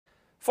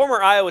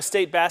Former Iowa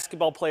State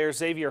basketball player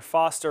Xavier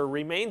Foster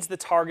remains the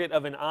target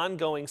of an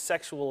ongoing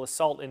sexual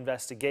assault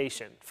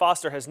investigation.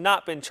 Foster has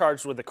not been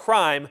charged with a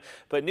crime,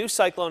 but new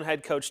Cyclone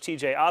head coach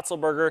TJ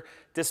Otzelberger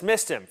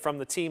dismissed him from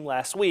the team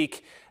last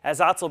week as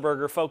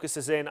Otzelberger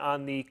focuses in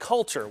on the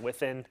culture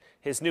within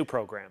his new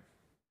program.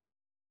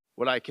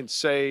 What I can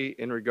say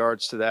in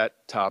regards to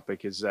that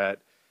topic is that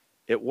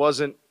it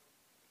wasn't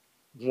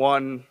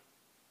one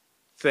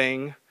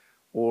thing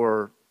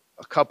or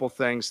a couple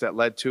things that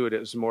led to it. It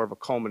was more of a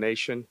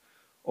culmination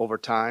over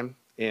time.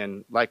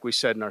 And like we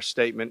said in our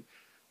statement,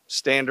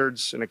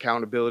 standards and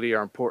accountability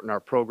are important in our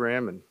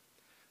program, and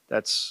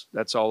that's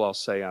all I'll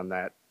say on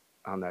that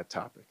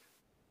topic.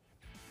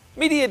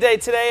 Media Day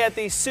today at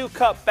the Sioux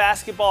Cup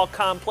basketball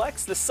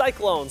complex. The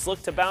Cyclones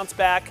look to bounce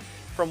back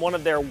from one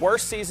of their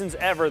worst seasons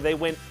ever. They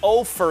went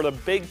 0 for the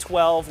Big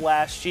 12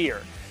 last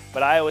year.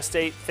 But Iowa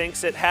State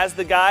thinks it has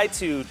the guy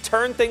to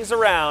turn things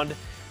around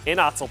in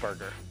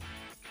Otzelberger.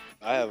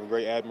 I have a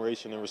great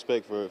admiration and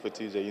respect for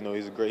TJ. You know,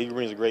 he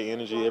brings a great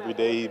energy every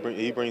day.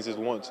 He brings his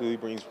want-to. He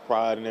brings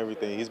pride and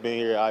everything. He's been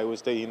here at Iowa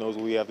State. He knows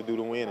what we have to do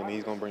to win, and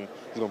he's gonna bring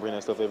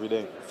that stuff every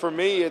day. For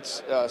me,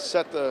 it's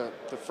set the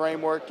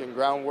framework and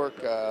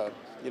groundwork, of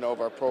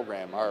our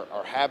program,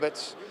 our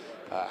habits,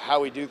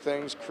 how we do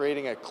things,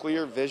 creating a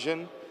clear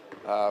vision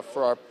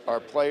for our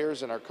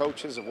players and our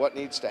coaches of what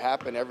needs to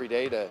happen every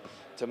day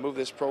to move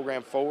this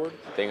program forward.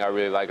 The thing I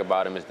really like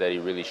about him is that he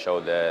really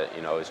showed that,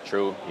 it's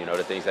true.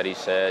 The things that he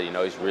said,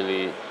 he's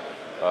really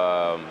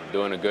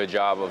doing a good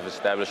job of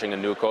establishing a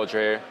new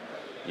culture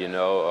here.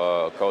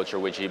 A culture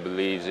which he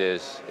believes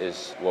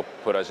is what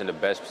put us in the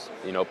best,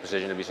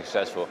 position to be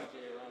successful.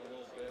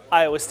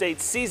 Iowa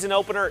State's season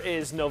opener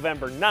is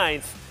November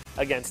 9th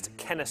against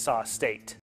Kennesaw State.